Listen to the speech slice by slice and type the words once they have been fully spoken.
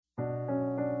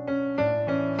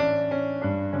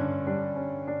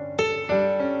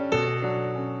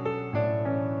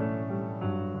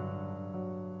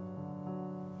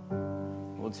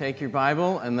Well, take your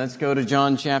Bible and let's go to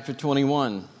John chapter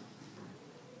 21.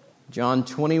 John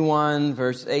 21,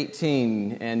 verse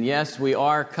 18. And yes, we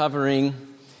are covering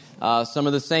some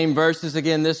of the same verses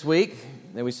again this week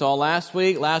that we saw last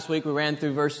week. Last week we ran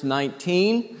through verse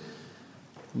 19.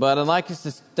 But I'd like us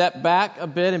to step back a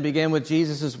bit and begin with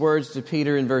Jesus' words to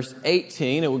Peter in verse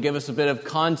 18. It will give us a bit of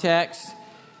context.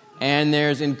 And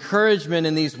there's encouragement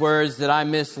in these words that I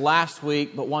missed last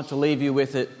week, but want to leave you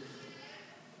with it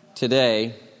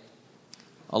today,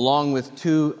 along with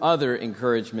two other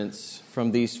encouragements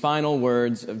from these final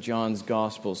words of John's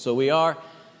Gospel. So we are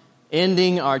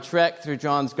ending our trek through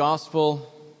John's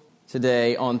Gospel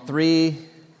today on three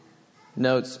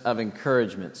notes of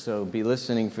encouragement. So be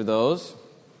listening for those.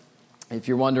 If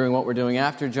you're wondering what we're doing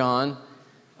after John,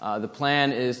 the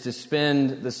plan is to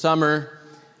spend the summer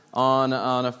on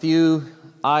a few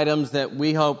items that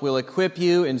we hope will equip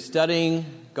you in studying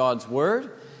God's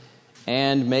Word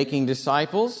and making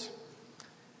disciples.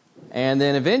 And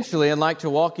then eventually I'd like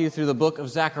to walk you through the book of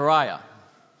Zechariah.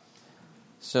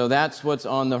 So that's what's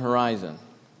on the horizon.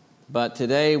 But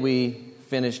today we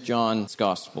finish John's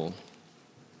Gospel.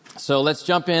 So let's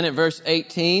jump in at verse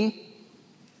 18.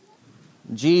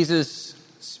 Jesus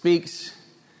speaks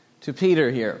to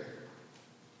Peter here.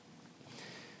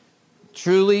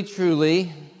 Truly,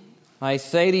 truly, I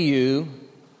say to you,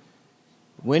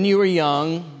 when you were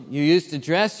young, you used to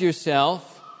dress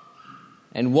yourself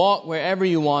and walk wherever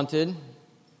you wanted.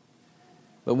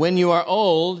 But when you are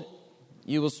old,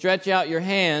 you will stretch out your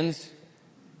hands,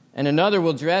 and another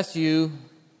will dress you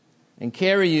and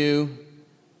carry you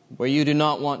where you do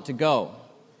not want to go.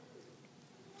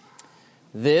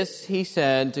 This he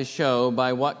said to show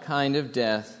by what kind of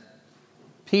death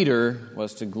Peter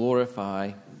was to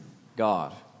glorify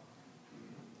God.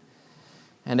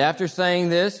 And after saying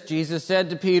this, Jesus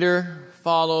said to Peter,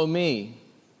 "Follow me."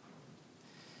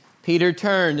 Peter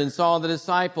turned and saw the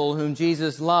disciple whom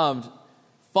Jesus loved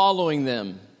following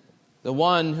them, the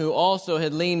one who also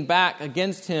had leaned back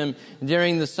against him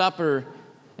during the supper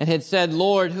and had said,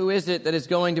 "Lord, who is it that is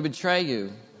going to betray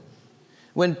you?"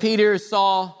 When Peter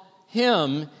saw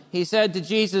him, he said to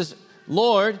Jesus,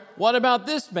 "Lord, what about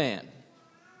this man?"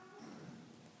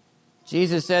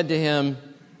 Jesus said to him,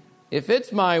 "If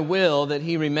it's my will that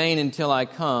he remain until I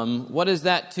come, what is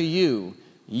that to you?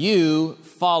 You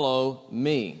follow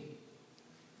me."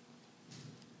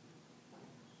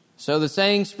 So the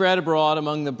saying spread abroad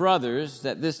among the brothers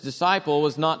that this disciple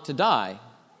was not to die.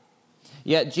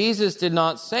 Yet Jesus did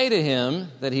not say to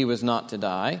him that he was not to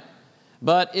die,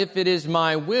 but if it is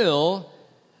my will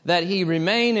that he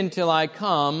remain until I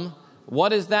come,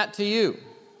 what is that to you?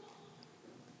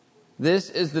 This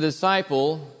is the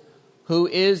disciple who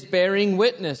is bearing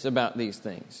witness about these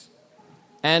things,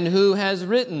 and who has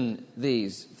written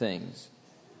these things.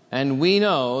 And we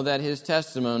know that his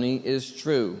testimony is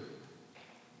true.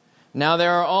 Now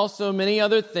there are also many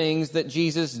other things that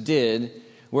Jesus did,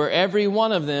 were every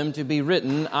one of them to be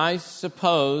written, I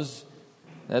suppose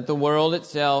that the world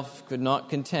itself could not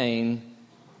contain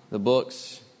the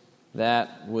books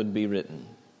that would be written.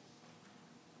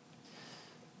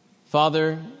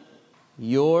 Father,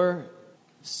 your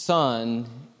Son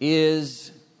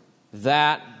is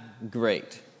that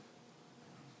great.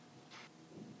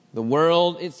 The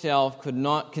world itself could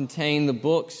not contain the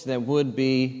books that would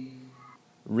be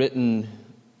written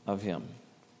of him.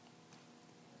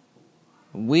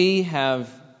 We have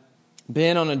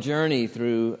been on a journey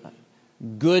through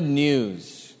good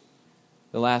news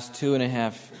the last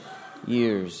 2.5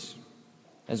 years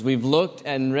as we've looked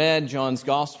and read John's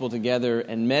Gospel together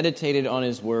and meditated on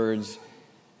his words.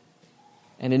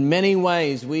 And in many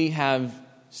ways we have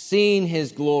seen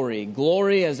his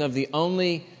glory as of the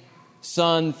only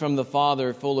Son from the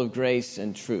Father, full of grace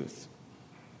and truth.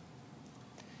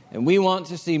 And we want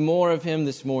to see more of him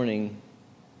this morning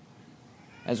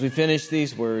as we finish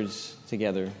these words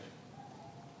together.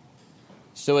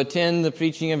 So attend the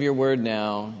preaching of your word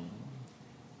now,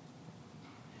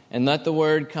 and let the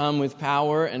word come with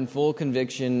power and full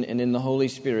conviction and in the Holy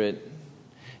Spirit.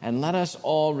 And let us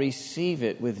all receive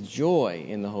it with joy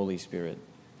in the Holy Spirit,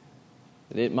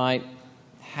 that it might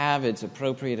have its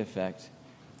appropriate effect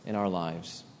in our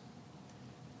lives.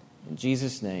 In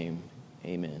Jesus' name,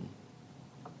 amen.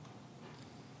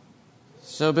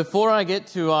 So before I get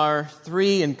to our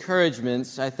three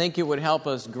encouragements, I think it would help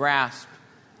us grasp,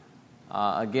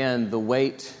 again, the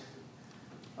weight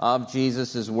of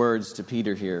Jesus' words to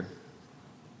Peter here.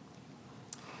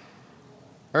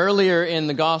 Earlier in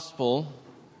the Gospel,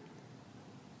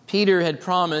 Peter had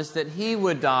promised that he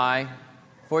would die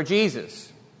for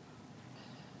Jesus.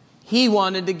 He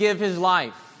wanted to give his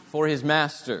life for his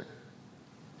master.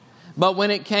 But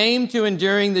when it came to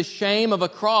enduring the shame of a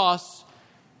cross,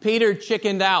 Peter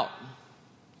chickened out.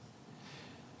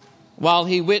 While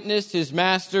he witnessed his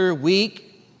master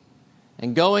weak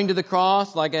and going to the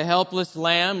cross like a helpless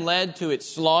lamb led to its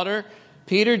slaughter,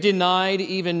 Peter denied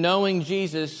even knowing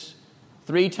Jesus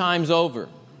 3 times over.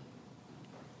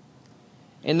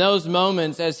 In those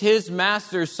moments, as his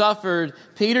master suffered,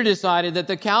 Peter decided that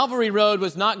the Calvary road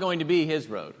was not going to be his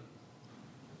road.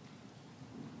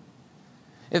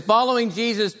 If following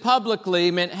Jesus publicly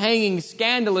meant hanging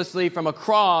scandalously from a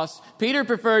cross, Peter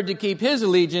preferred to keep his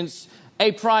allegiance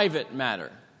a private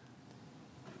matter.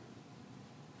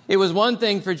 It was one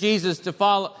thing for Peter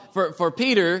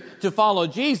to follow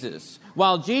Jesus,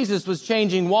 while Jesus was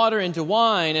changing water into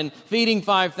wine and feeding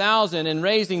 5,000 and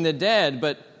raising the dead.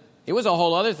 But it was a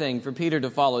whole other thing for Peter to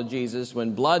follow Jesus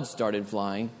when blood started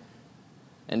flying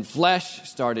and flesh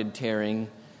started tearing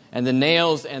and the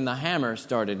nails and the hammer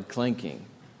started clinking.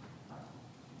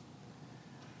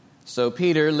 So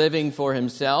Peter, living for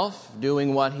himself,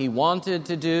 doing what he wanted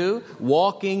to do,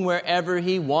 walking wherever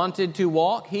he wanted to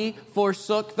walk, he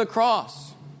forsook the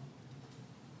cross.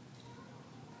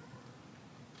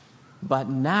 But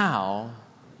now,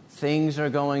 things are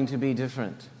going to be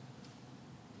different.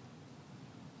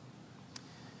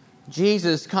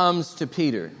 Jesus comes to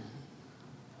Peter,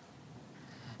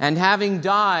 and having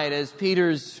died as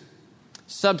Peter's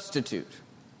substitute,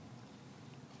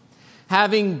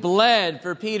 having bled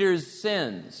for Peter's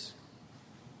sins,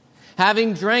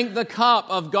 having drank the cup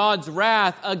of God's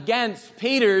wrath against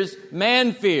Peter's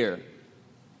man-fear,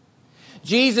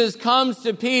 Jesus comes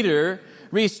to Peter,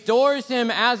 restores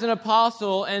him as an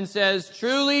apostle, and says,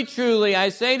 "Truly, truly, I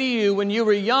say to you, when you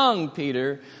were young,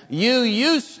 Peter, you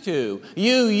used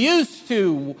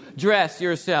to dress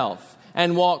yourself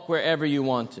and walk wherever you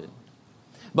wanted.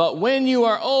 But when you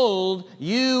are old,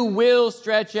 you will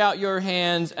stretch out your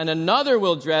hands, and another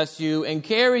will dress you and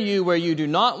carry you where you do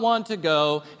not want to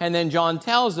go." And then John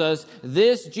tells us,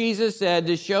 this Jesus said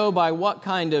to show by what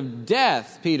kind of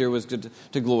death Peter was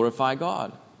to glorify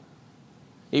God.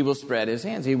 He will spread his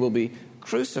hands. He will be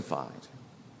crucified.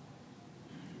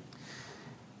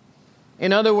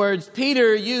 In other words,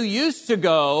 Peter, you used to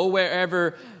go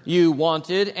wherever you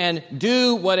wanted and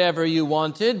do whatever you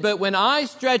wanted, but when I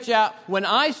stretched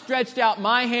out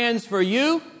my hands for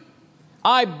you,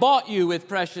 I bought you with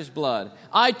precious blood.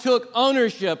 I took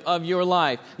ownership of your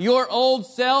life. Your old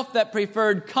self that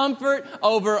preferred comfort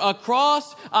over a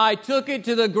cross, I took it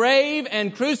to the grave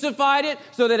and crucified it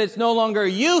so that it's no longer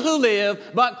you who live,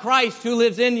 but Christ who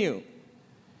lives in you.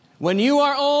 When you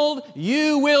are old,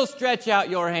 you will stretch out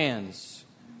your hands,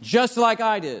 just like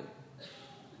I did.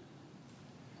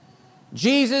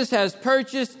 Jesus has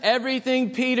purchased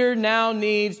everything Peter now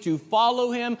needs to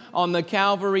follow him on the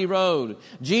Calvary road.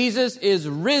 Jesus is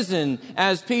risen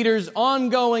as Peter's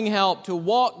ongoing help to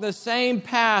walk the same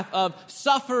path of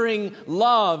suffering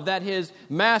love that his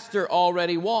master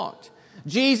already walked.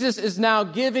 Jesus is now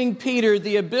giving Peter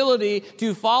the ability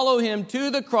to follow him to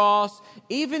the cross,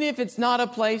 even if it's not a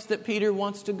place that Peter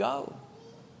wants to go.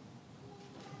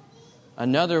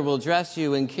 Another will dress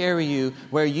you and carry you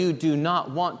where you do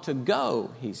not want to go,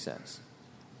 he says.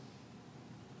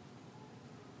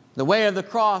 The way of the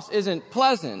cross isn't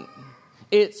pleasant.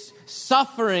 It's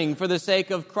suffering for the sake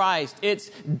of Christ.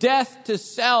 It's death to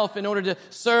self in order to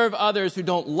serve others who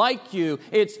don't like you.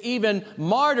 It's even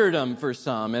martyrdom for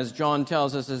some, as John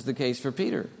tells us is the case for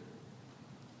Peter.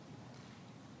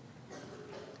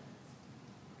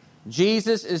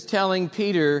 Jesus is telling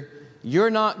Peter,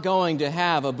 you're not going to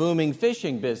have a booming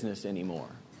fishing business anymore.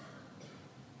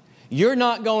 You're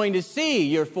not going to see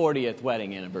your 40th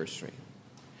wedding anniversary.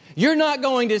 You're not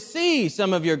going to see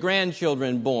some of your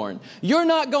grandchildren born. You're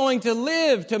not going to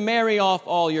live to marry off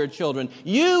all your children.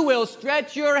 You will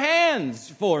stretch your hands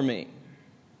for me.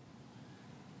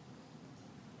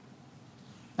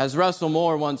 As Russell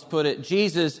Moore once put it,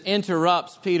 Jesus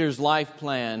interrupts Peter's life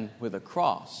plan with a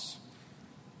cross.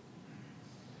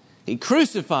 He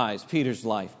crucifies Peter's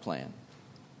life plan.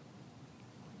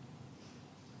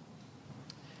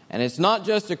 And it's not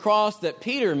just a cross that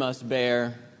Peter must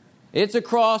bear. It's a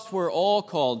cross we're all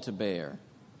called to bear.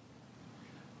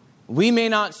 We may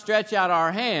not stretch out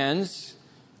our hands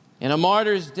in a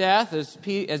martyr's death,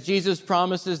 as Jesus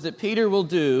promises that Peter will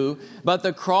do, but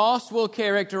the cross will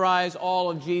characterize all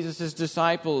of Jesus'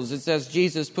 disciples. It says,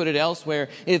 Jesus put it elsewhere,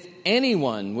 if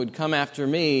anyone would come after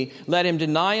me, let him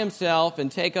deny himself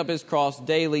and take up his cross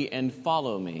daily and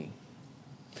follow me.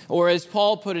 Or as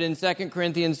Paul put it in 2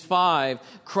 Corinthians 5,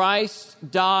 Christ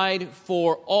died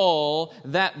for all,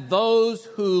 that those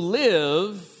who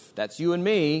live, that's you and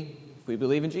me, if we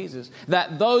believe in Jesus,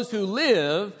 that those who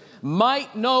live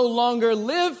might no longer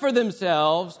live for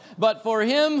themselves, but for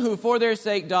him who for their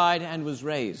sake died and was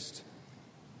raised.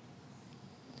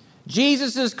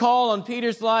 Jesus' call on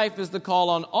Peter's life is the call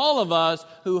on all of us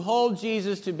who hold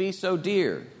Jesus to be so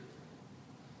dear.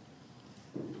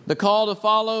 The call to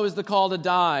follow is the call to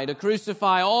die, to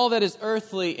crucify all that is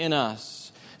earthly in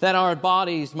us, that our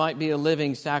bodies might be a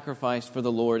living sacrifice for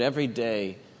the Lord every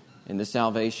day in the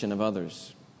salvation of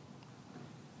others.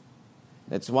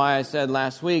 That's why I said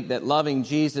last week that loving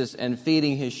Jesus and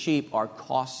feeding his sheep are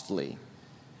costly.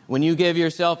 When you give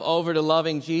yourself over to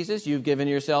loving Jesus, you've given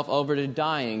yourself over to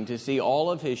dying to see all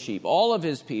of his sheep, all of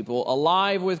his people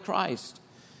alive with Christ.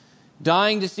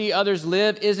 Dying to see others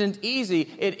live isn't easy.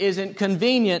 It isn't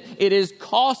convenient. It is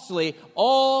costly.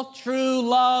 All true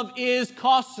love is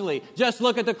costly. Just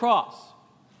look at the cross.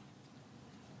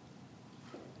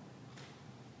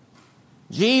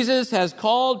 Jesus has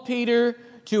called Peter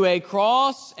to a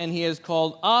cross, and he has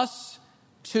called us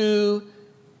to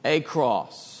a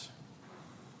cross.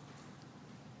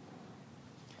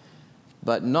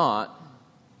 But not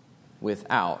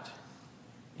without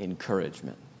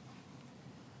encouragement.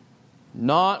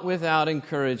 Not without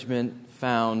encouragement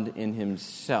found in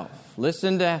himself.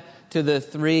 Listen to the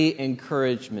three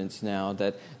encouragements now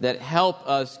that help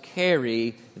us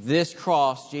carry this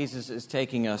cross Jesus is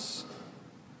taking us.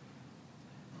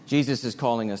 Jesus is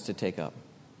calling us to take up.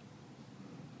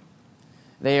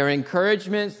 They are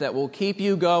encouragements that will keep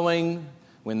you going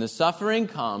when the suffering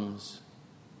comes,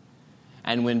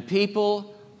 and when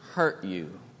people hurt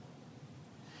you,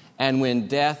 and when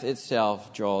death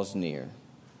itself draws near,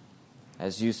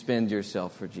 as you spend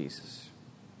yourself for Jesus.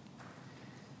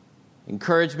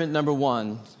 Encouragement number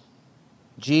one,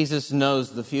 Jesus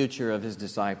knows the future of his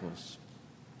disciples.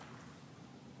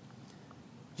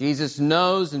 Jesus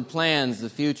knows and plans the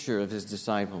future of his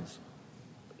disciples.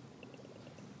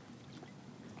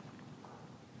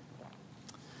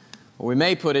 Or we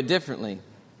may put it differently.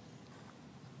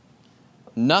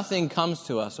 Nothing comes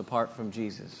to us apart from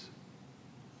Jesus.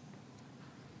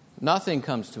 Nothing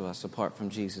comes to us apart from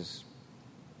Jesus.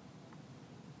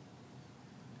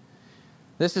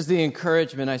 This is the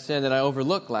encouragement I said that I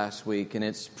overlooked last week, and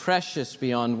it's precious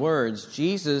beyond words.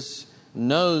 Jesus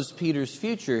knows Peter's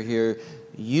future here.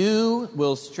 You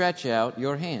will stretch out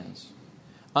your hands.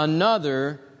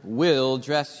 Another will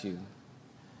dress you.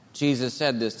 Jesus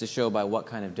said this to show by what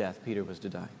kind of death Peter was to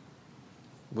die,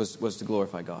 was to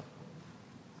glorify God.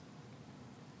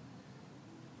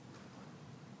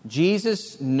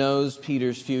 Jesus knows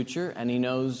Peter's future, and he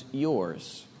knows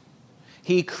yours.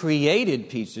 He created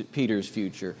Peter's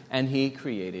future, and he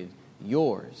created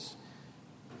yours.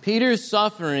 Peter's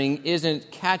suffering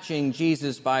isn't catching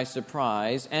Jesus by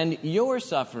surprise, and your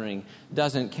suffering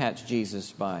doesn't catch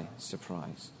Jesus by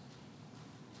surprise.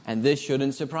 And this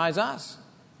shouldn't surprise us.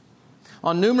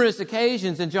 On numerous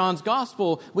occasions in John's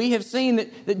Gospel, we have seen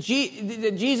that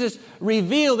Jesus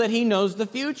revealed that he knows the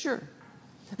future,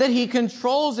 that he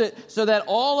controls it so that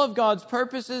all of God's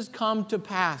purposes come to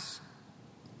pass.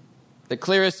 The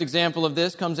clearest example of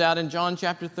this comes out in John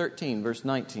chapter 13, verse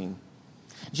 19.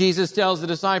 Jesus tells the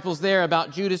disciples there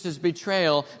about Judas's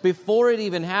betrayal before it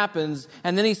even happens.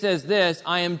 And then he says this,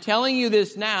 I am telling you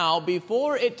this now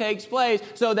before it takes place,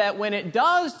 so that when it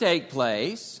does take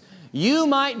place, you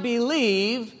might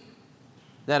believe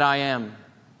that I am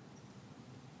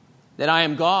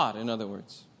God, in other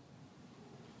words.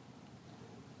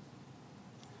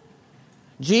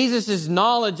 Jesus'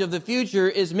 knowledge of the future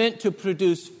is meant to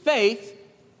produce faith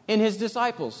in his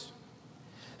disciples.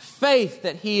 Faith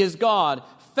that he is God.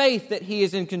 Faith that he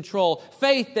is in control.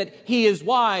 Faith that he is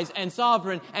wise and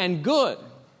sovereign and good.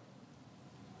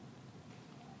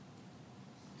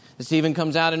 This even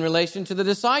comes out in relation to the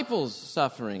disciples'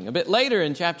 suffering. A bit later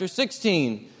in chapter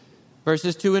 16,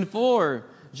 verses 2 and 4,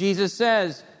 Jesus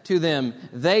says to them,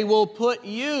 they will put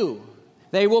you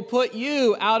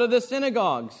out of the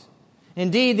synagogues.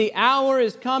 Indeed, the hour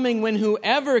is coming when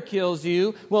whoever kills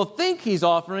you will think he's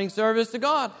offering service to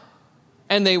God.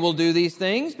 And they will do these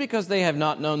things because they have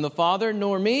not known the Father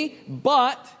nor me.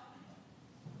 But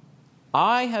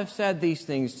I have said these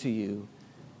things to you,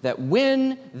 that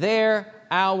when their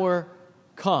hour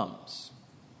comes,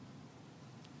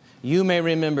 you may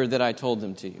remember that I told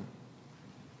them to you.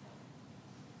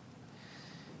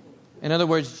 In other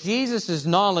words, Jesus'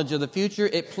 knowledge of the future,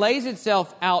 it plays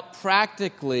itself out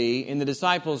practically in the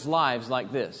disciples' lives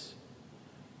like this.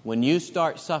 When you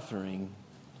start suffering,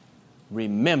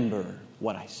 remember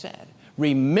what I said.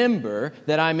 Remember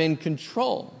that I'm in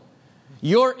control.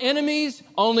 Your enemies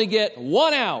only get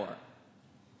 1 hour.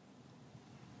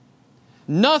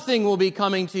 Nothing will be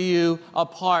coming to you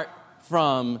apart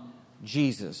from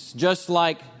Jesus, just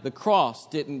like the cross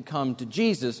didn't come to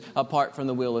Jesus apart from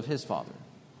the will of his Father.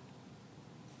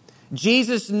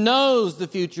 Jesus knows the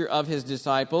future of his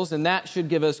disciples, and that should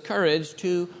give us courage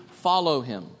to follow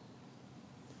him.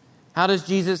 How does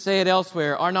Jesus say it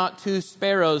elsewhere? Are not 2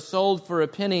 sparrows sold for a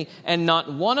penny, and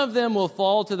not one of them will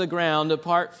fall to the ground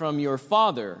apart from your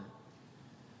Father?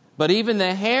 But even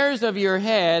the hairs of your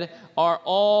head are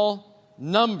all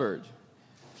numbered.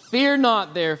 Fear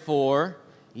not, therefore,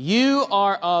 you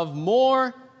are of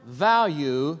more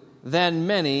value than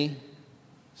many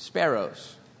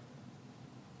sparrows.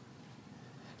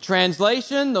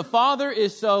 Translation, the Father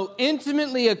is so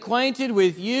intimately acquainted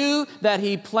with you that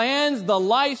he plans the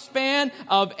lifespan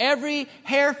of every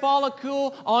hair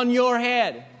follicle on your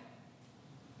head.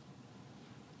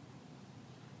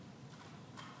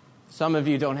 Some of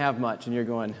you don't have much and you're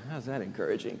going, how's that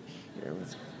encouraging?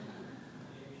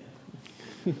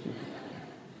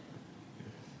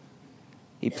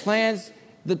 He plans,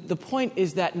 the point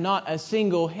is that not a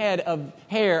single head of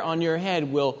hair on your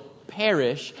head will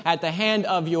perish at the hand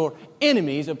of your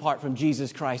enemies apart from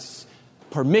Jesus Christ's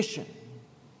permission.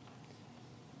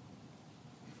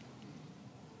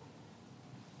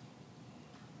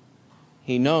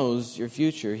 He knows your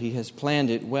future. He has planned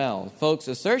it well. Folks,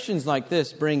 assertions like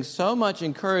this bring so much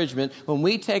encouragement when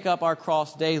we take up our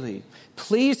cross daily.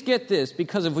 Please get this,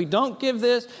 because if we don't get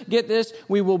this,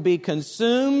 we will be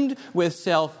consumed with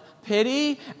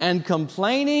self-pity and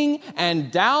complaining and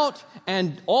doubt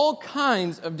and all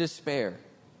kinds of despair.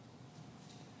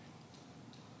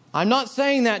 I'm not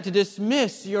saying that to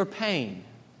dismiss your pain.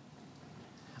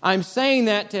 I'm saying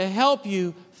that to help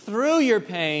you through your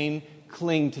pain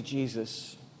cling to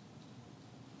Jesus.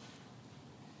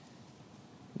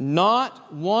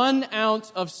 Not 1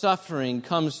 ounce of suffering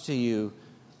comes to you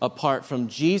apart from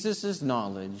Jesus'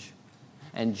 knowledge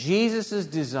and Jesus'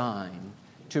 design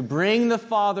to bring the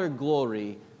Father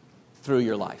glory through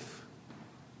your life.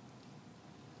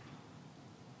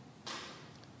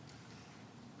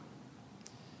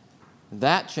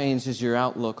 That changes your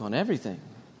outlook on everything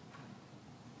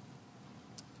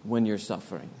when you're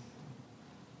suffering.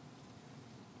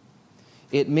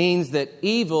 It means that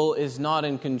evil is not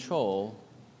in control.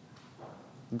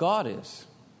 God is.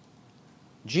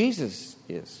 Jesus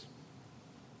is.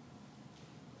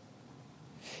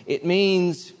 It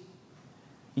means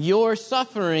your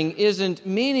suffering isn't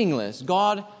meaningless.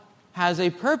 God has a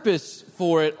purpose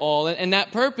for it all, and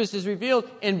that purpose is revealed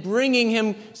in bringing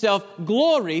himself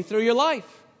glory through your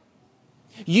life.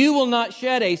 You will not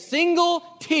shed a single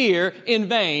tear in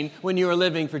vain when you are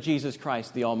living for Jesus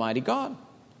Christ, the Almighty God.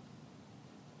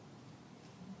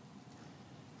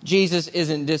 Jesus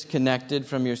isn't disconnected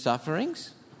from your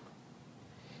sufferings.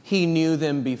 He knew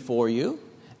them before you,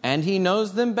 and he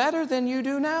knows them better than you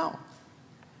do now.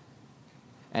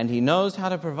 And he knows how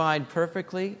to provide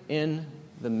perfectly in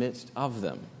the midst of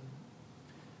them.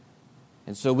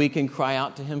 And so we can cry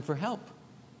out to him for help.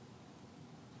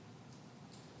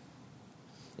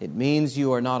 It means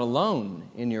you are not alone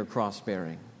in your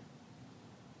cross-bearing.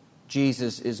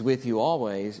 Jesus is with you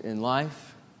always in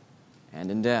life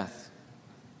and in death.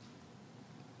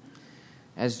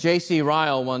 As J.C.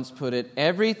 Ryle once put it,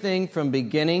 everything from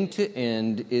beginning to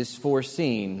end is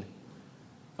foreseen,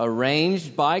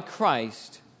 arranged by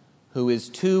Christ, who is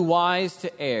too wise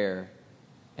to err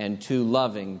and too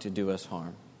loving to do us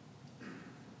harm.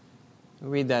 We'll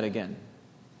read that again.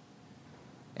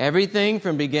 Everything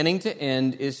from beginning to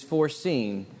end is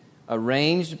foreseen,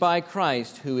 arranged by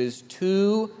Christ, who is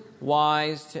too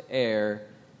wise to err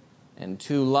and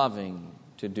too loving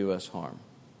to do us harm.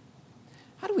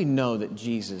 How do we know that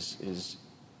Jesus is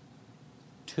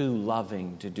too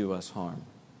loving to do us harm?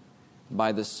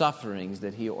 By the sufferings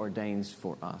that he ordains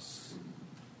for us.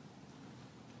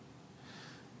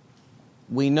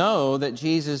 We know that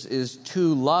Jesus is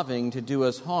too loving to do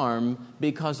us harm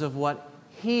because of what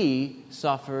he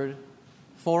suffered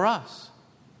for us.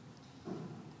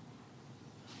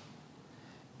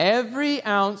 Every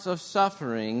ounce of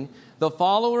suffering the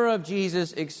follower of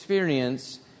Jesus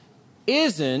experiences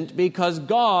isn't because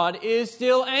God is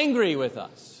still angry with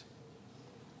us.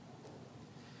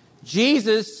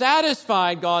 Jesus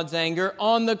satisfied God's anger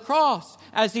on the cross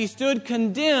as he stood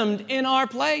condemned in our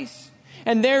place.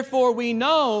 And therefore we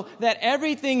know that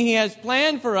everything he has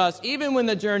planned for us, even when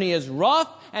the journey is rough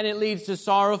and it leads to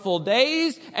sorrowful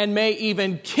days and may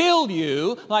even kill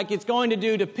you, like it's going to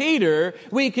do to Peter,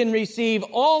 we can receive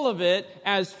all of it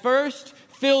as first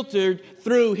filtered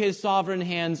through his sovereign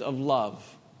hands of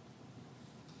love.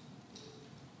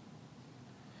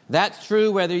 That's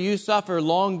true whether you suffer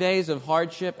long days of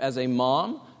hardship as a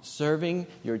mom serving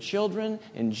your children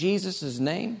in Jesus'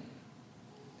 name,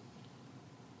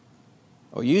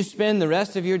 Or you spend the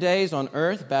rest of your days on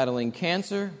earth battling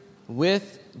cancer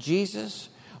with Jesus,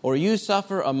 or you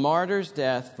suffer a martyr's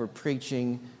death for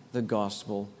preaching the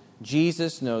gospel.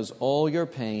 Jesus knows all your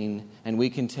pain, and we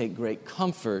can take great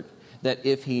comfort that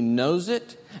if He knows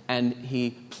it and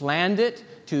He planned it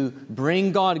to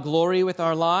bring God glory with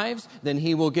our lives, then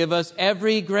He will give us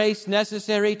every grace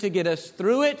necessary to get us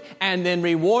through it and then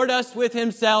reward us with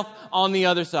Himself on the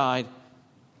other side.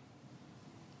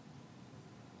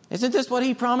 Isn't this what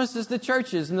He promises the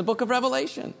churches in the book of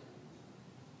Revelation?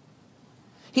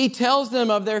 He tells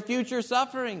them of their future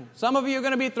suffering. Some of you are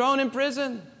going to be thrown in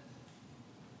prison.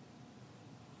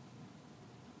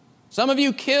 Some of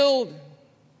you killed.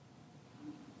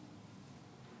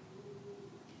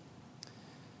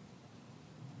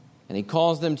 And He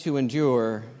calls them to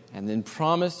endure and then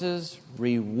promises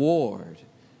reward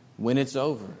when it's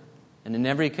over. And in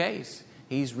every case,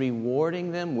 He's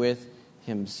rewarding them with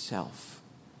Himself.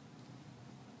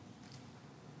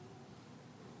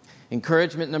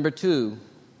 Encouragement number 2.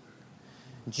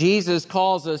 Jesus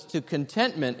calls us to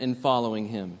contentment in following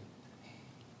Him.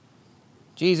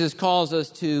 Jesus calls us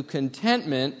to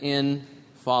contentment in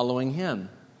following Him.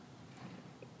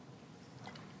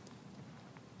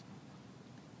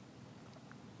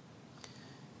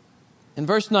 In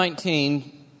verse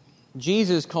 19,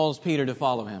 Jesus calls Peter to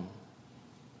follow Him.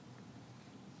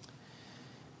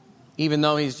 Even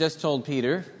though He's just told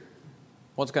Peter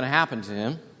what's going to happen to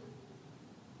him,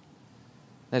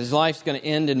 that his life's going to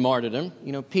end in martyrdom.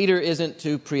 You know, Peter isn't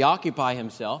to preoccupy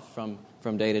himself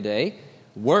from day to day,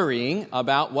 worrying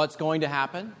about what's going to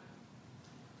happen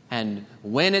and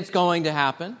when it's going to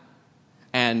happen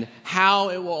and how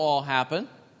it will all happen.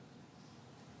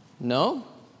 No.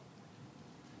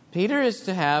 Peter is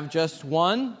to have just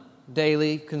one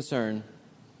daily concern: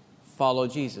 follow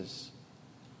Jesus.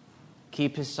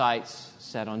 Keep his sights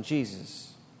set on Jesus.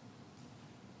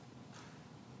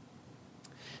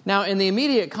 Now, in the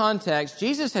immediate context,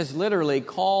 Jesus has literally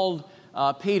called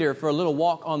Peter for a little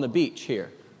walk on the beach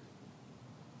here.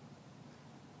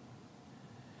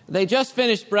 They just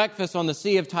finished breakfast on the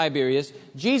Sea of Tiberias.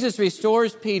 Jesus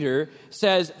restores Peter,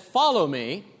 says, "Follow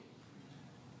me."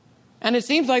 And it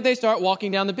seems like they start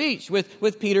walking down the beach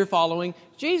with Peter following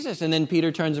Jesus. And then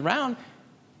Peter turns around.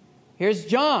 Here's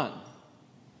John,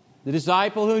 the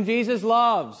disciple whom Jesus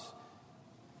loves.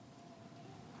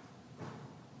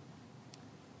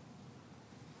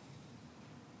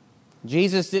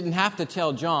 Jesus didn't have to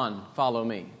tell John, "Follow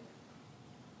me."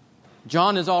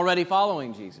 John is already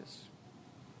following Jesus.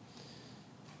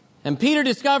 And Peter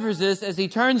discovers this as he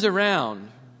turns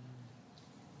around.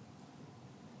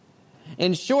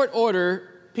 In short order,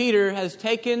 Peter has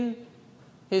taken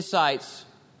his sights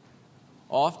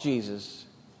off Jesus.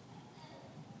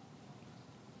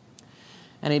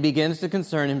 And he begins to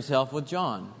concern himself with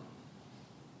John.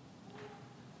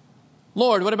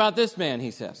 "Lord, what about this man?"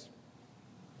 he says.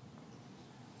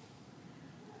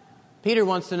 Peter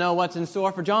wants to know what's in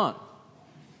store for John.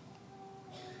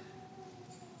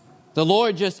 The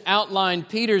Lord just outlined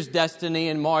Peter's destiny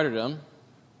in martyrdom.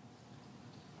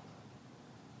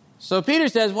 So Peter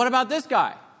says, "What about this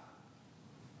guy?"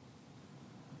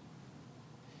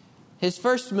 His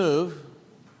first move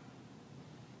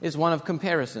is one of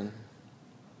comparison.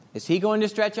 Is he going to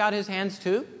stretch out his hands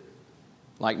too?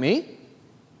 Like me?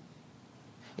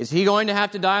 Is he going to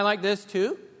have to die like this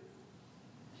too?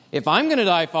 If I'm going to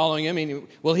die following him,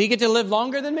 will he get to live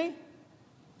longer than me?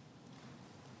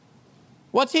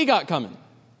 What's he got coming?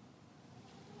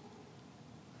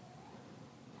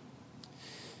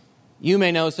 You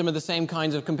may know some of the same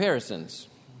kinds of comparisons.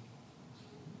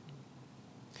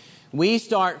 We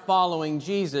start following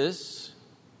Jesus.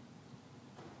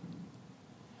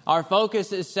 Our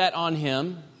focus is set on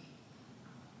Him.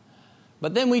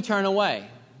 But then we turn away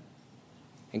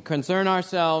and concern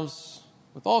ourselves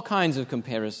with all kinds of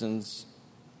comparisons.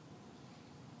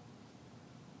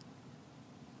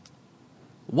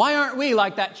 Why aren't we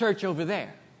like that church over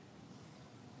there?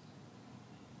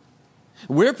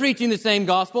 We're preaching the same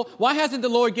gospel. Why hasn't the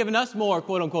Lord given us more,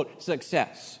 quote unquote,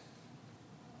 success?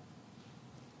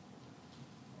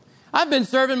 I've been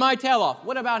serving my tail off.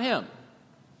 What about him?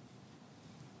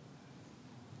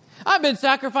 I've been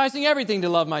sacrificing everything to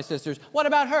love my sisters. What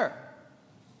about her?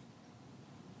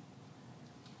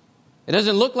 It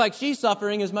doesn't look like she's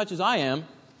suffering as much as I am.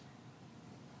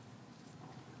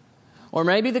 Or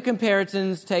maybe the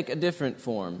comparisons take a different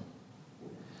form.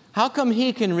 How come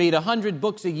he can read 100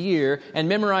 books a year and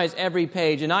memorize every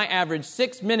page, and I average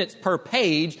 6 minutes per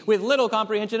page with little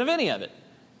comprehension of any of it?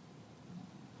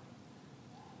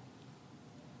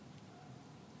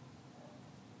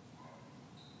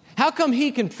 How come he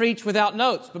can preach without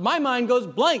notes, but my mind goes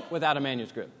blank without a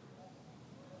manuscript?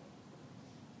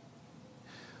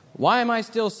 Why am I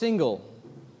still single,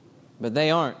 but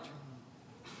they aren't?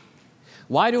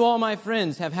 Why do all my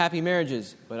friends have happy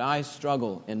marriages, but I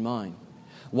struggle in mine?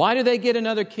 Why do they get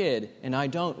another kid, and I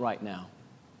don't right now?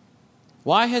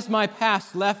 Why has my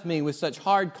past left me with such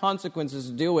hard consequences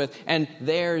to deal with, and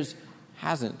theirs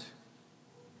hasn't?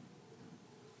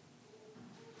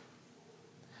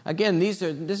 Again, this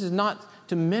is not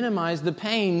to minimize the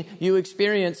pain you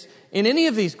experience in any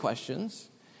of these questions.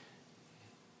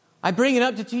 I bring it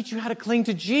up to teach you how to cling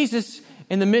to Jesus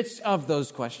in the midst of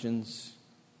those questions.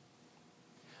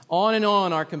 On and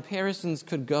on our comparisons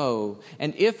could go.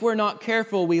 And if we're not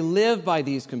careful, we live by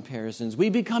these comparisons.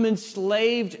 We become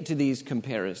enslaved to these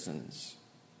comparisons.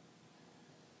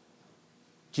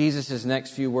 Jesus'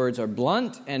 next few words are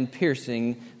blunt and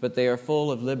piercing, but they are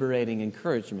full of liberating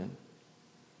encouragement.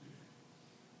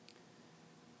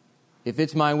 If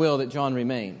it's my will that John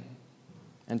remain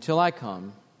until I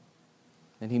come,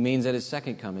 and he means at his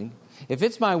second coming, if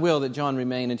it's my will that John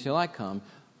remain until I come,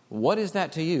 what is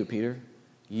that to you, Peter?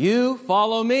 You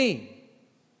follow me.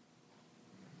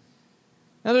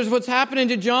 In other words, what's happening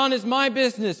to John is my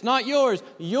business, not yours.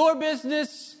 Your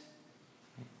business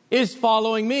is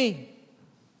following me.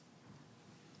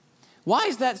 Why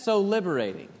is that so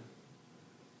liberating?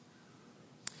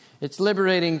 It's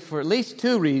liberating for at least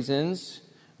two reasons.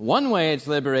 One way it's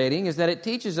liberating is that it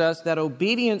teaches us that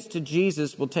obedience to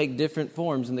Jesus will take different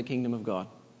forms in the kingdom of God.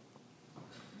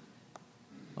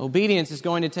 Obedience is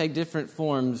going to take different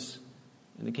forms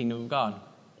in the kingdom of God.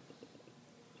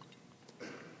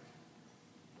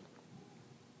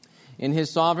 In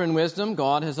His sovereign wisdom,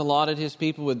 God has allotted His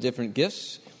people with different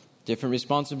gifts, different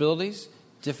responsibilities,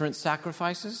 different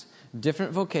sacrifices,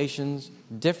 different vocations,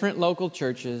 different local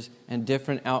churches, and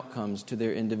different outcomes to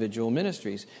their individual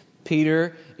ministries.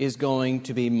 Peter is going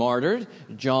to be martyred.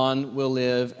 John will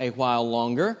live a while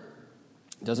longer.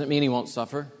 Doesn't mean he won't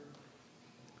suffer.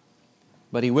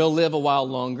 But he will live a while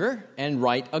longer and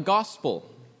write a gospel.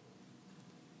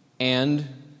 And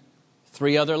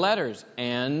 3 other letters.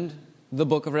 And the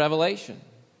book of Revelation.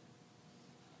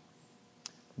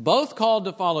 Both called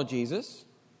to follow Jesus,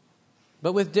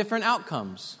 but with different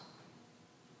outcomes.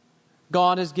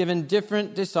 God has given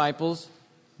different disciples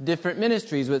different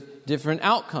ministries with different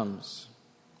outcomes.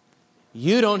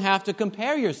 You don't have to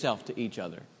compare yourself to each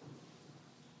other.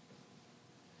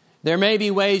 There may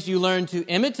be ways you learn to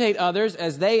imitate others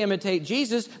as they imitate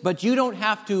Jesus, but you don't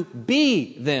have to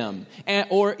be them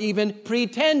or even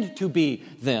pretend to be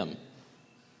them.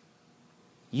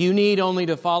 You need only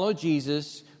to follow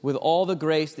Jesus with all the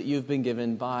grace that you've been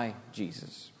given by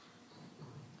Jesus.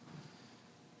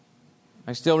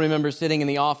 I still remember sitting in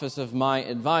the office of my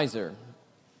advisor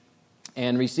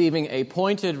and receiving a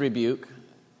pointed rebuke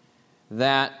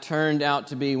that turned out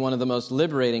to be one of the most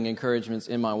liberating encouragements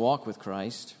in my walk with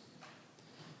Christ.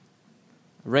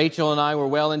 Rachel and I were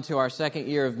well into our second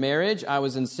year of marriage. I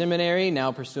was in seminary,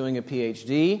 now pursuing a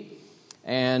PhD,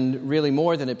 and really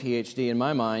more than a PhD in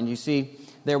my mind. You see,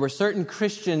 there were certain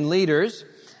Christian leaders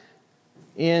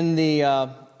in the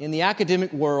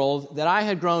academic world that I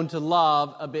had grown to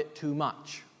love a bit too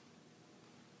much.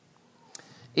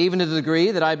 Even to the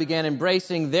degree that I began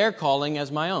embracing their calling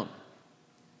as my own.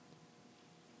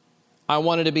 I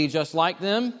wanted to be just like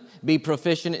them, be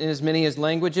proficient in as many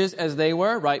languages as they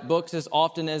were, write books as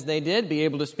often as they did, be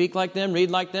able to speak like them,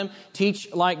 read like them, teach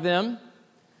like them.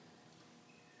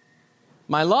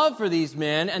 My love for these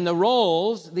men and the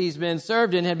roles these men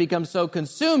served in had become so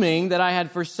consuming that I had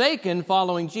forsaken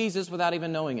following Jesus without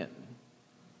even knowing it.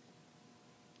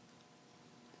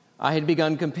 I had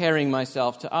begun comparing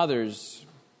myself to others.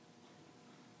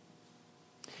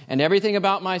 And everything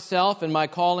about myself and my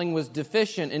calling was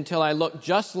deficient until I looked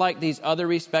just like these other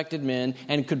respected men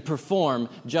and could perform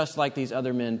just like these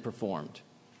other men performed.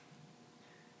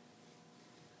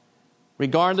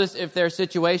 Regardless if their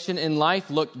situation in life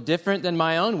looked different than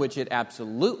my own, which it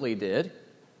absolutely did.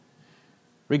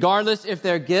 Regardless if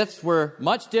their gifts were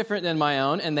much different than my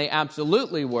own, and they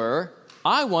absolutely were,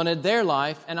 I wanted their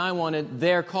life and I wanted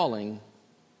their calling.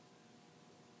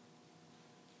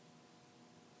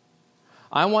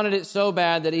 I wanted it so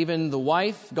bad that even the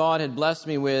wife God had blessed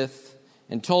me with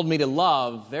and told me to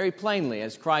love very plainly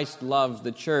as Christ loved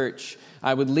the church,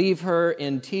 I would leave her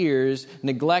in tears,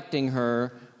 neglecting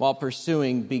her while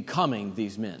pursuing becoming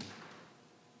these men.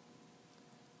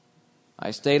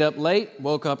 I stayed up late,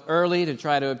 woke up early to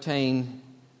try to obtain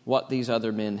what these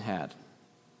other men had.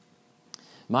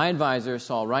 My advisor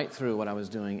saw right through what I was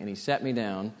doing, and he sat me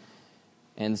down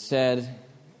and said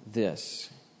this: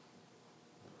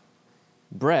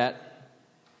 Bret,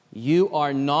 You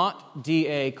are not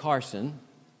D.A. Carson,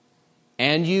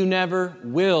 and you never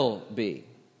will be.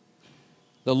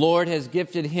 The Lord has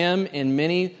gifted him in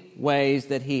many ways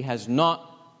that he has not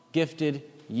gifted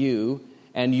you,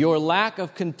 and your lack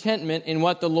of contentment in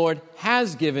what the Lord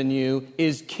has given you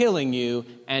is killing you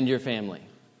and your family.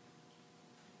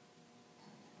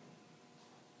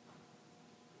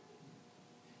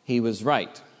 He was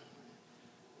right.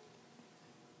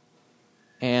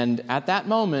 And at that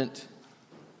moment,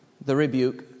 the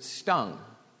rebuke stung.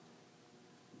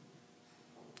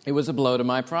 It was a blow to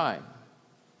my pride.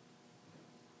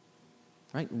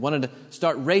 Right? Wanted to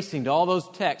start racing to all those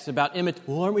texts about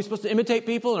aren't we supposed to imitate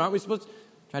people? And aren't we supposed to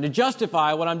try to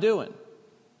justify what I'm doing?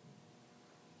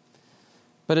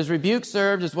 But his rebuke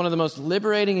served as one of the most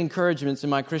liberating encouragements in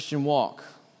my Christian walk.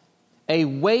 A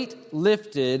weight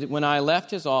lifted when I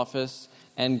left his office,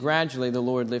 and gradually the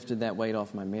Lord lifted that weight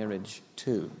off my marriage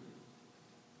too.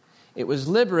 It was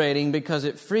liberating because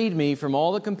it freed me from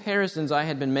all the comparisons I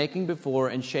had been making before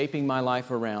and shaping my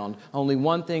life around. Only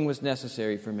one thing was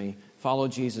necessary for me. Follow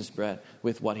Jesus, Bret,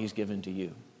 with what he's given to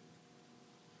you.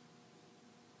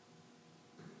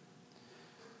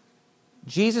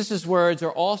 Jesus' words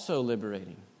are also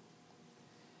liberating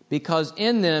because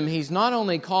in them he's not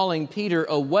only calling Peter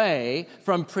away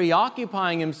from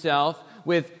preoccupying himself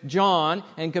with John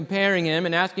and comparing him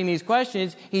and asking these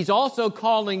questions, he's also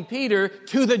calling Peter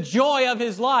to the joy of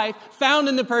his life found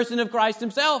in the person of Christ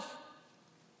himself.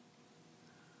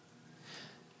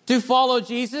 To follow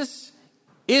Jesus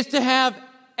is to have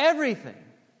everything.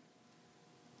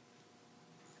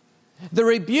 The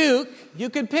rebuke, you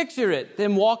can picture it,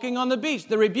 them walking on the beach.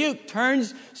 The rebuke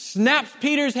snaps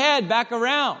Peter's head back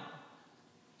around.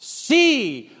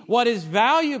 See what is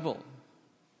valuable.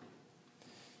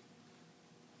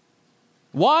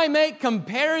 Why make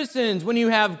comparisons when you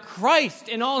have Christ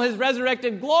in all his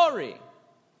resurrected glory?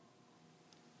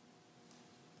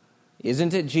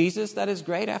 Isn't it Jesus that is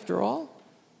great after all?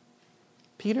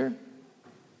 Peter?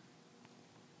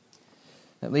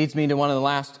 That leads me to one of the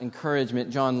last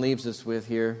encouragement John leaves us with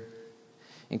here.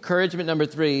 Encouragement number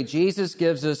 3, Jesus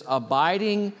gives us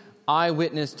abiding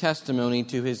eyewitness testimony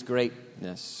to his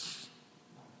greatness.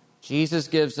 Jesus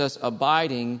gives us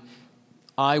abiding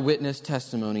eyewitness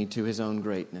testimony to his own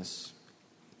greatness.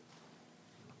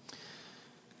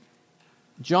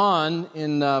 John,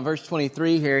 in verse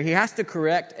 23 here, he has to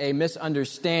correct a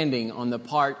misunderstanding on the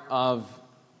part of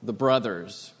the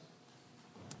brothers.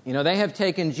 You know, they have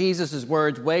taken Jesus'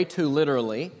 words way too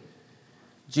literally.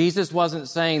 Jesus wasn't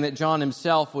saying that John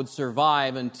himself would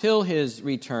survive until his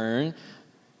return.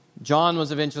 John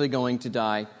was eventually going to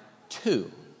die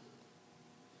too.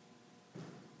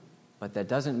 But that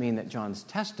doesn't mean that John's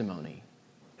testimony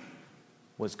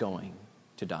was going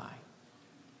to die.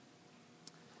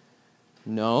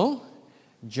 No,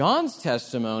 John's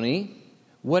testimony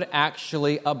would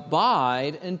actually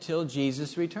abide until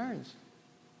Jesus returns.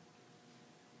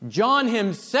 John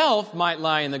himself might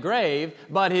lie in the grave,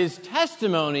 but his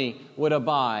testimony would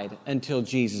abide until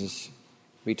Jesus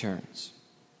returns.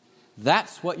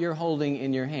 That's what you're holding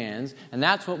in your hands, and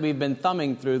that's what we've been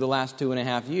thumbing through the last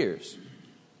 2.5 years.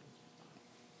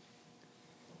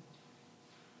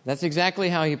 That's exactly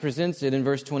how he presents it in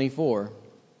verse 24.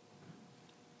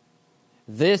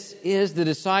 This is the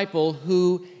disciple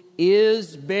who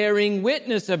is bearing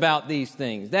witness about these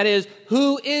things. That is,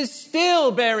 who is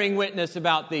still bearing witness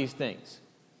about these things.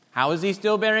 How is he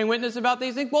still bearing witness about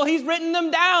these things? Well, he's written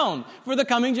them down for the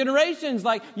coming generations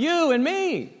like you and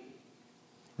me.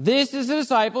 This is the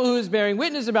disciple who is bearing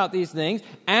witness about these things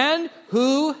and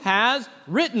who has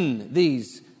written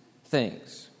these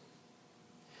things.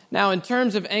 Now, in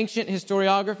terms of ancient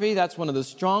historiography, that's one of the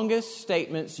strongest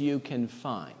statements you can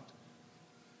find.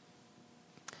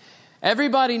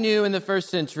 Everybody knew in the first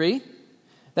century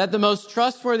that the most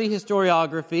trustworthy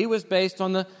historiography was based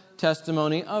on the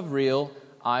testimony of real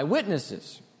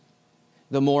eyewitnesses.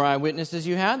 The more eyewitnesses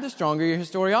you had, the stronger your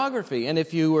historiography. And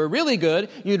if you were really good,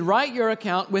 you'd write your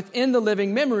account within the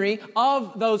living memory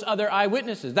of those other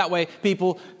eyewitnesses. That way,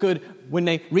 people could, when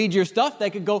they read your stuff,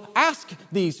 they could go ask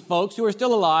these folks who are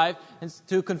still alive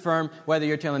to confirm whether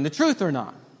you're telling the truth or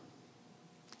not.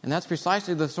 And that's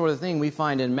precisely the sort of thing we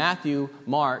find in Matthew,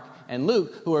 Mark, and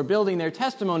Luke, who are building their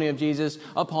testimony of Jesus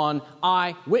upon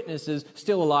eyewitnesses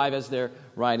still alive as they're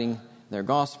writing their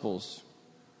Gospels.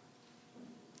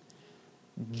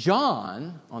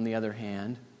 John, on the other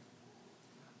hand,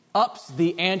 ups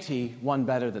the ante one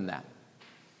better than that.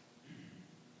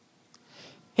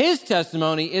 His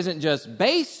testimony isn't just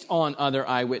based on other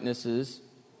eyewitnesses.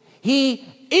 He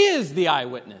is the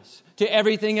eyewitness to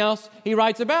everything else he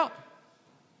writes about.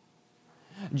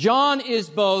 John is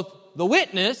both the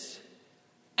witness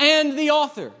and the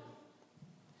author,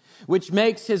 which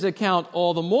makes his account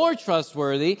all the more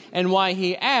trustworthy, and why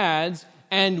he adds,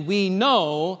 and we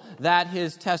know that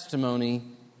his testimony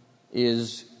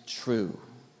is true.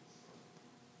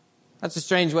 That's a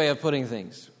strange way of putting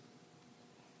things.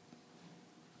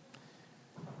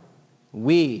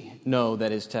 We know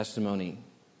that his testimony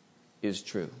is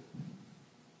true.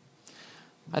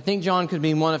 I think John could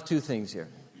mean one of two things here.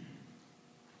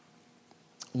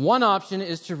 One option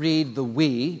is to read the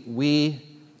we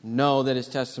know that his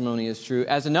testimony is true.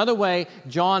 As another way,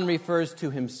 John refers to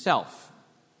himself.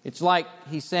 It's like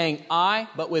he's saying I,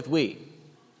 but with we.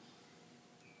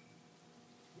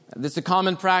 This is a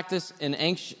common practice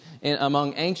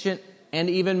among ancient and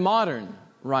even modern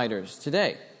writers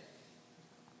today.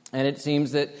 And it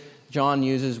seems that John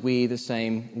uses we the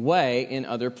same way in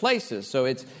other places. So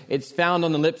it's found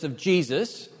on the lips of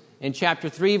Jesus in chapter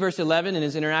 3, verse 11, in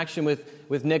his interaction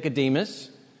with Nicodemus.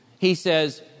 He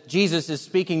says, Jesus is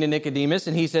speaking to Nicodemus,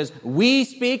 and he says, we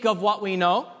speak of what we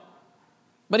know.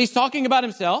 But he's talking about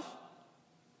himself.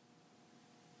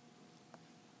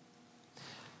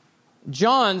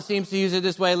 John seems to use it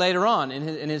this way later on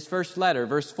in his first letter,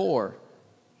 verse 4.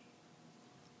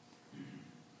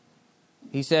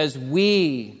 He says,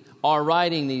 we are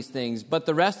writing these things. But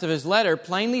the rest of his letter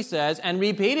plainly says and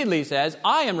repeatedly says,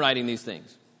 I am writing these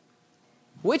things.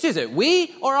 Which is it,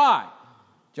 we or I?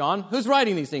 John, who's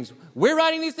writing these things? We're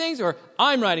writing these things, or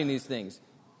I'm writing these things?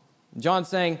 John's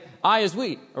saying, I is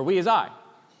we, or we is I.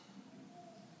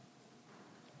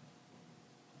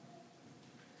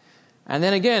 And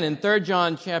then again in 3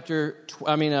 John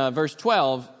verse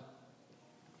 12,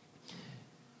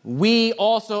 we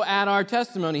also add our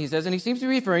testimony, he says, and he seems to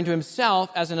be referring to himself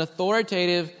as an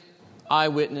authoritative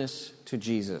eyewitness to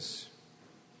Jesus.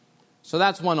 So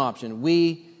that's one option.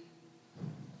 We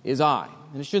is I.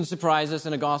 And it shouldn't surprise us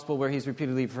in a gospel where he's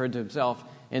repeatedly referred to himself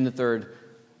in the third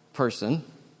person.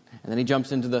 And then he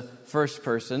jumps into the first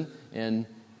person in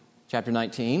chapter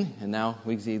 19, and now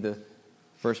we see the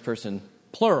first person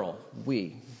plural,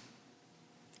 we.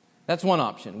 That's one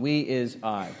option. We is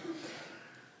I.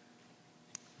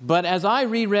 But as I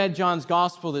reread John's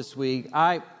gospel this week,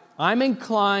 I'm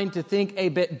inclined to think a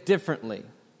bit differently.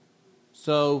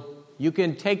 So you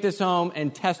can take this home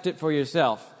and test it for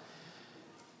yourself.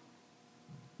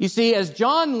 You see, as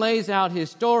John lays out his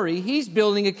story, he's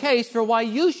building a case for why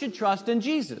you should trust in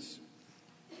Jesus.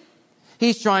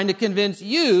 He's trying to convince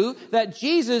you that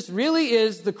Jesus really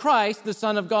is the Christ, the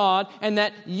Son of God, and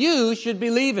that you should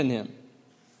believe in him.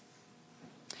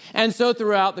 And so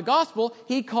throughout the gospel,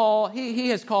 he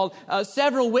has called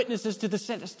several witnesses to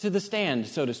the stand,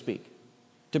 so to speak,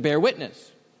 to bear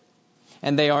witness.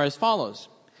 And they are as follows.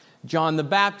 John the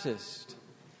Baptist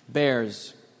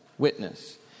bears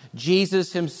witness.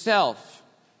 Jesus himself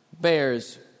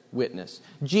bears witness.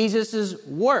 Jesus'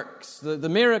 works, the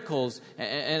miracles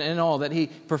and all that he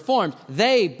performed,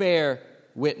 they bear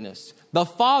witness. The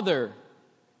Father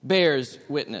bears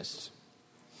witness.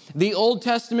 The Old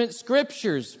Testament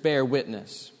scriptures bear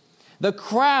witness. The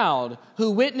crowd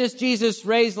who witnessed Jesus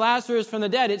raise Lazarus from the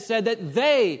dead, it said that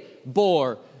they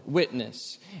bore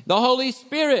witness. The Holy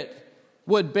Spirit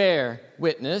would bear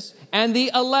witness, and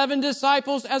the 11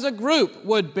 disciples as a group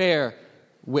would bear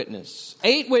witness.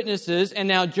 8 witnesses, and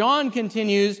now John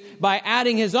continues by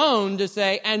adding his own to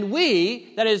say, and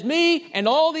we, that is me and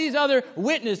all these other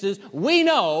witnesses, we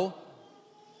know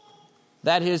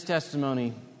that his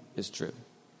testimony is true.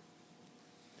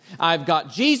 I've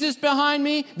got Jesus behind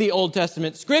me, the Old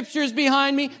Testament scriptures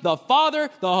behind me, the Father,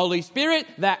 the Holy Spirit,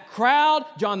 that crowd,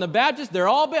 John the Baptist, they're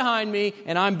all behind me,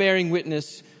 and I'm bearing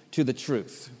witness to the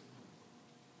truth.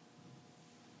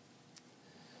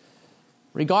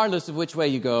 Regardless of which way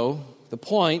you go, the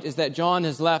point is that John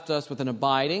has left us with an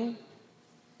abiding,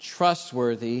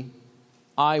 trustworthy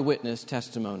eyewitness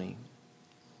testimony.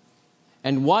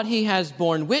 And what he has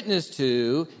borne witness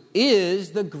to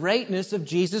is the greatness of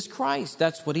Jesus Christ.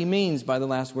 That's what he means by the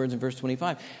last words in verse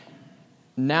 25.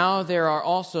 Now there are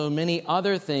also many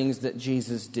other things that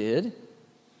Jesus did.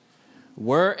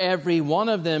 Were every one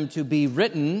of them to be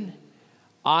written,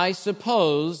 I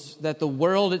suppose that the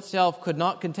world itself could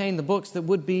not contain the books that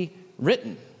would be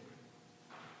written.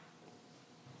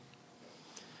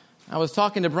 I was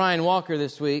talking to Brian Walker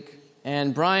this week,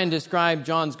 and Brian described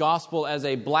John's gospel as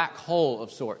a black hole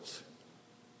of sorts.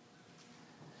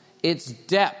 Its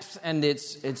depth and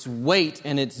its weight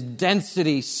and its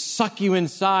density suck you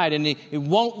inside, and it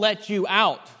won't let you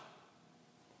out.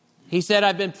 He said,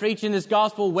 I've been preaching this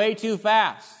gospel way too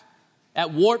fast,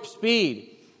 at warp speed.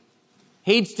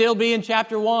 He'd still be in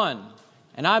chapter 1,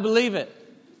 and I believe it.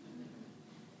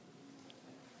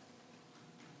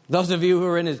 Those of you who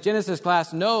are in his Genesis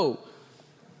class know.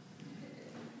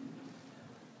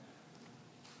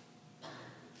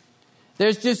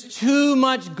 There's just too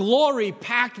much glory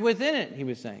packed within it, he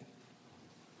was saying.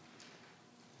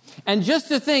 And just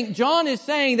to think, John is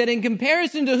saying that in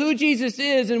comparison to who Jesus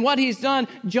is and what he's done,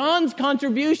 John's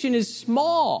contribution is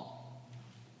small.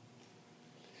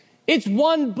 It's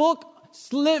one book,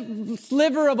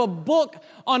 sliver of a book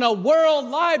on a world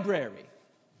library.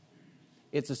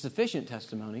 It's a sufficient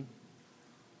testimony,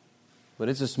 but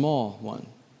it's a small one.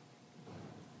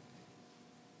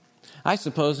 I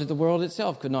suppose that the world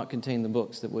itself could not contain the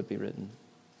books that would be written.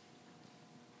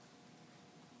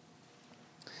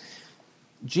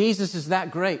 Jesus is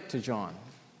that great to John.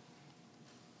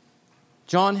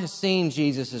 John has seen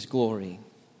Jesus' glory.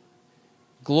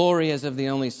 Glory as of the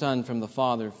only Son from the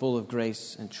Father, full of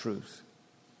grace and truth.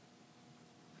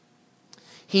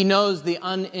 He knows the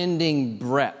unending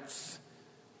breadth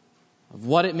of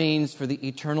what it means for the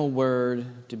eternal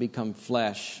Word to become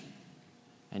flesh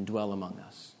and dwell among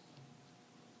us.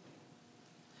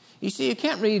 You see, you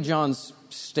can't read John's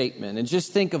statement and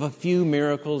just think of a few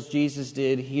miracles Jesus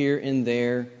did here and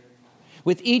there,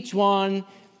 with each one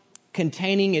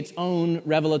containing its own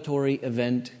revelatory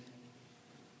event.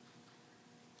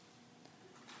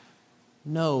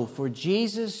 No, for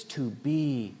Jesus to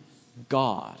be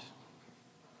God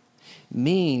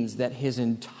means that his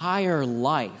entire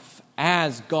life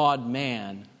as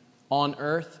God-man on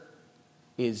earth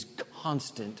is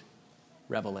constant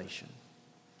revelation.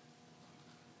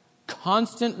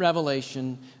 Constant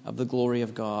revelation of the glory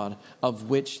of God, of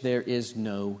which there is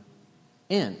no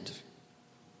end.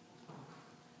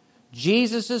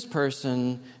 Jesus'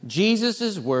 person,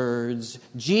 Jesus' words,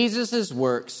 Jesus'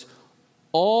 works,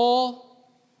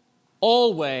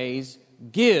 always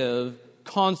give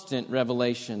constant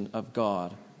revelation of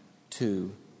God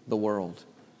to the world.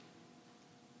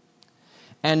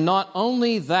 And not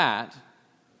only that,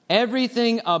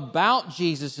 everything about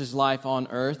Jesus' life on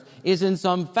earth is in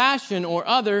some fashion or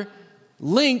other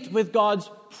linked with God's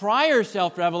prior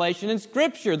self-revelation in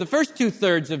Scripture, the first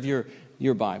 2/3 of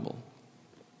your Bible.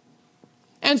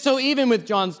 And so even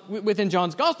within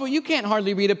John's Gospel, you can't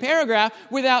hardly read a paragraph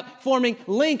without forming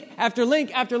link after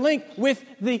link after link with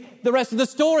the rest of the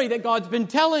story that God's been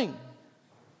telling.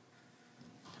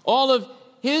 All of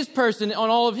his person, on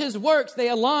all of his works, they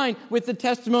align with the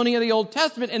testimony of the Old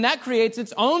Testament, and that creates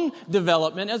its own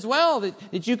development as well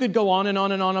that you could go on and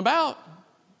on and on about.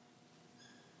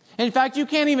 In fact, you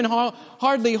can't even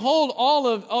hardly hold all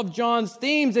of John's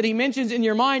themes that he mentions in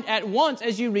your mind at once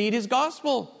as you read his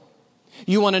Gospel.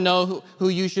 You want to know who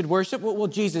you should worship? Well,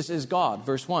 Jesus is God,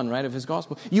 verse 1, right, of his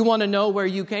Gospel. You want to know where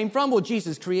you came from? Well,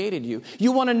 Jesus created you.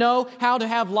 You want to know how to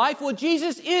have life? Well,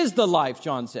 Jesus is the life,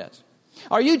 John says.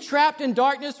 Are you trapped in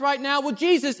darkness right now? Well,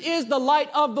 Jesus is the light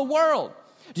of the world.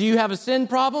 Do you have a sin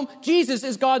problem? Jesus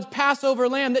is God's Passover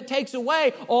lamb that takes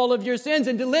away all of your sins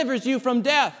and delivers you from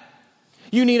death.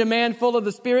 You need a man full of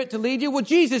the Spirit to lead you? Well,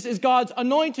 Jesus is God's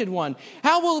anointed one.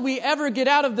 How will we ever get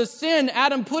out of the sin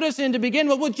Adam put us in to begin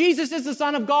with? Well, Jesus is the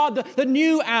Son of God, the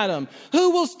new Adam.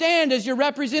 Who will stand as your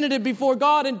representative before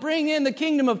God and bring in the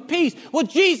kingdom of peace? Well,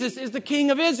 Jesus is the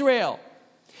King of Israel.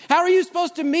 How are you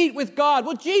supposed to meet with God?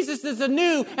 Well, Jesus is the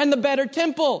new and the better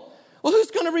temple. Well,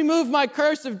 who's going to remove my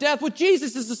curse of death? Well,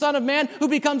 Jesus is the Son of Man who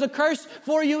becomes a curse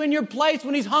for you in your place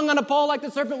when he's hung on a pole like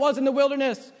the serpent was in the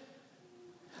wilderness.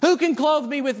 Who can clothe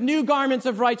me with new garments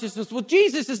of righteousness? Well,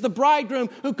 Jesus is the bridegroom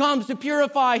who comes to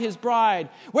purify his bride.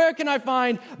 Where can I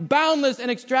find boundless and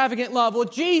extravagant love? Well,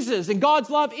 Jesus and God's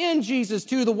love in Jesus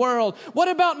to the world. What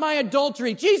about my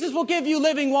adultery? Jesus will give you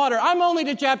living water. I'm only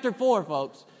to chapter 4,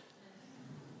 folks.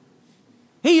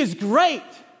 He is great.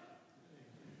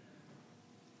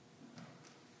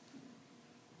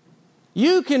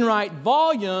 You can write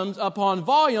volumes upon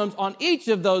volumes on each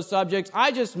of those subjects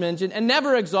I just mentioned and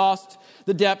never exhaust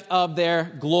the depth of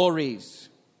their glories.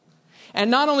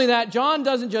 And not only that, John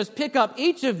doesn't just pick up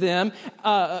each of them,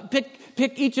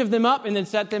 pick each of them up and then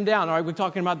set them down. All right, we're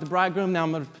talking about the bridegroom. Now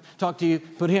I'm going to talk to you,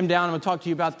 put him down. I'm going to talk to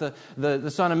you about the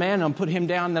Son of Man. And I'm going to put him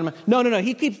down. No.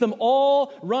 He keeps them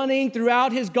all running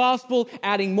throughout his gospel,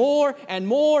 adding more and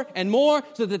more and more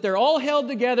so that they're all held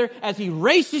together as he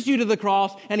races you to the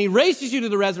cross and he races you to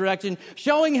the resurrection,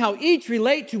 showing how each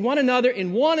relate to one another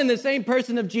in one and the same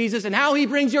person of Jesus and how he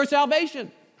brings your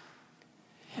salvation.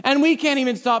 And we can't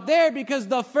even stop there because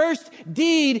the first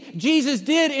deed Jesus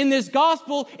did in this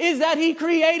gospel is that he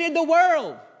created the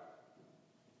world.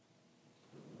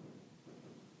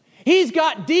 He's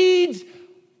got deeds,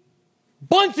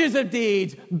 bunches of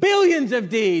deeds, billions of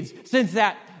deeds since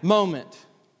that moment.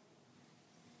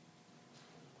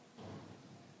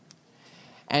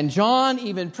 And John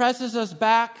even presses us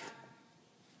back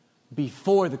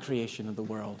before the creation of the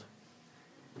world.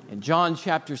 In John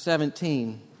chapter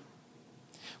 17,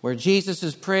 where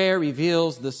Jesus' prayer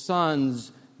reveals the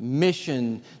Son's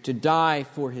mission to die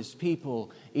for his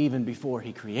people even before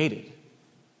he created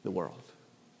the world.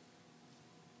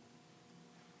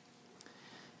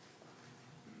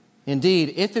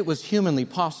 Indeed, if it was humanly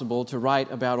possible to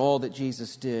write about all that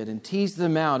Jesus did and tease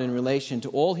them out in relation to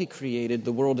all he created,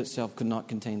 the world itself could not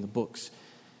contain the books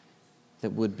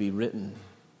that would be written.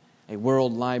 A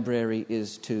world library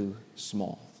is too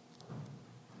small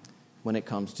when it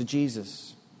comes to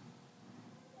Jesus.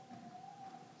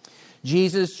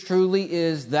 Jesus truly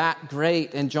is that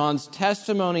great, and John's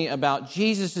testimony about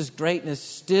Jesus' greatness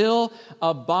still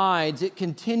abides. It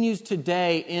continues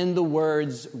today in the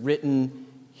words written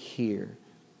here.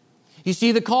 You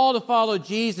see, the call to follow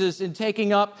Jesus in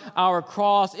taking up our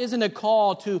cross isn't a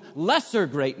call to lesser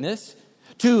greatness,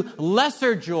 to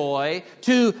lesser joy,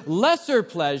 to lesser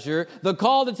pleasure. The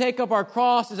call to take up our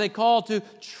cross is a call to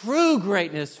true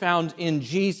greatness found in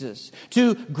Jesus,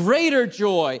 to greater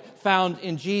joy found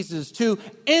in Jesus, to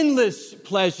endless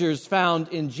pleasures found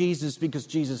in Jesus, because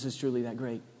Jesus is truly that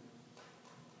great.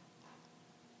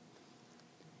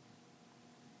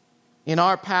 In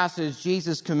our passage,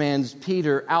 Jesus commands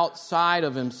Peter outside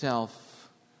of himself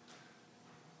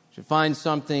to find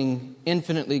something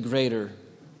infinitely greater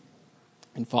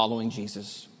in following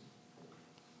Jesus.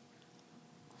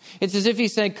 It's as if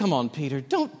he's saying, come on, Peter,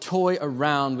 don't toy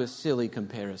around with silly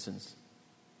comparisons.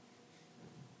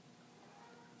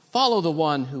 Follow the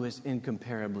one who is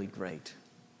incomparably great.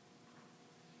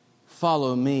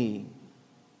 Follow me.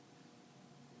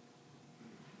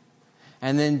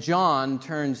 And then John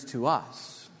turns to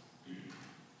us,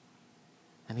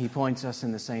 and he points us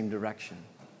in the same direction.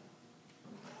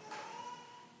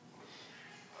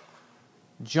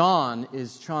 John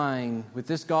is trying, with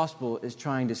this gospel, is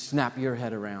trying to snap your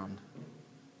head around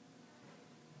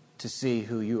to see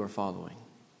who you are following.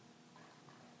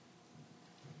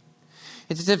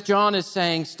 It's as if John is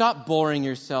saying, stop boring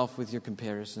yourself with your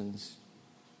comparisons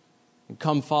and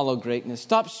come follow greatness.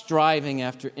 Stop striving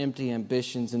after empty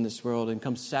ambitions in this world and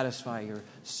come satisfy your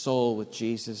soul with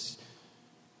Jesus.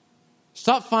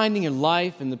 Stop finding your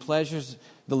life in the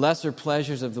lesser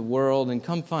pleasures of the world, and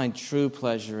come find true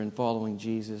pleasure in following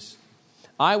Jesus.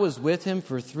 I was with him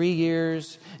for 3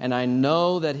 years, and I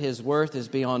know that his worth is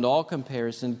beyond all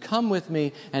comparison. Come with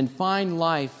me and find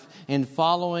life in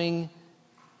following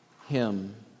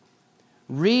him.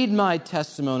 Read my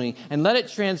testimony and let it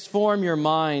transform your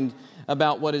mind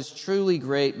about what is truly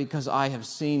great, because I have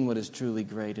seen what is truly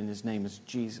great, and his name is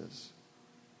Jesus.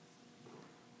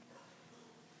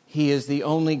 He is the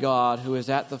only God who is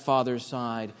at the Father's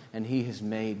side, and he has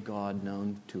made God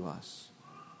known to us.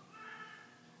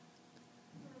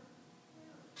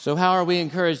 So how are we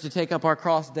encouraged to take up our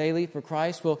cross daily for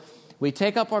Christ? Well, we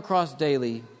take up our cross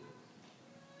daily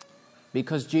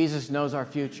because Jesus knows our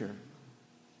future.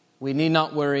 We need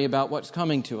not worry about what's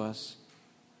coming to us.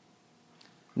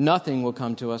 Nothing will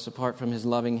come to us apart from his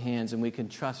loving hands, and we can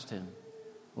trust him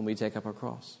when we take up our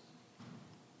cross.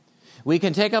 We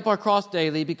can take up our cross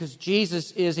daily because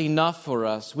Jesus is enough for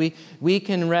us. We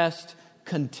can rest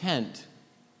content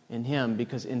in him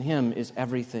because in him is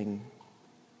everything.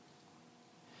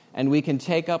 And we can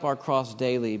take up our cross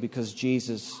daily because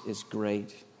Jesus is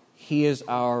great. He is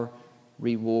our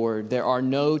reward. There are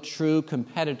no true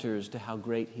competitors to how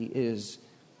great he is.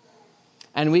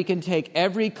 And we can take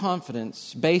every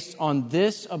confidence based on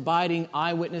this abiding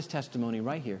eyewitness testimony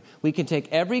right here. We can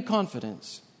take every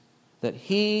confidence that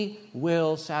he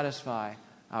will satisfy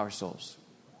our souls.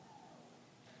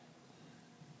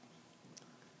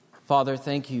 Father,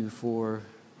 thank you for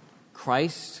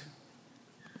Christ.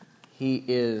 He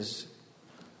is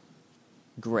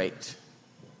great.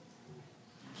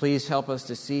 Please help us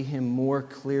to see him more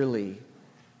clearly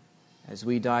as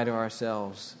we die to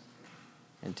ourselves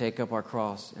and take up our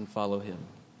cross and follow him.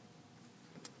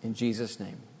 In Jesus'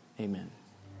 name, amen.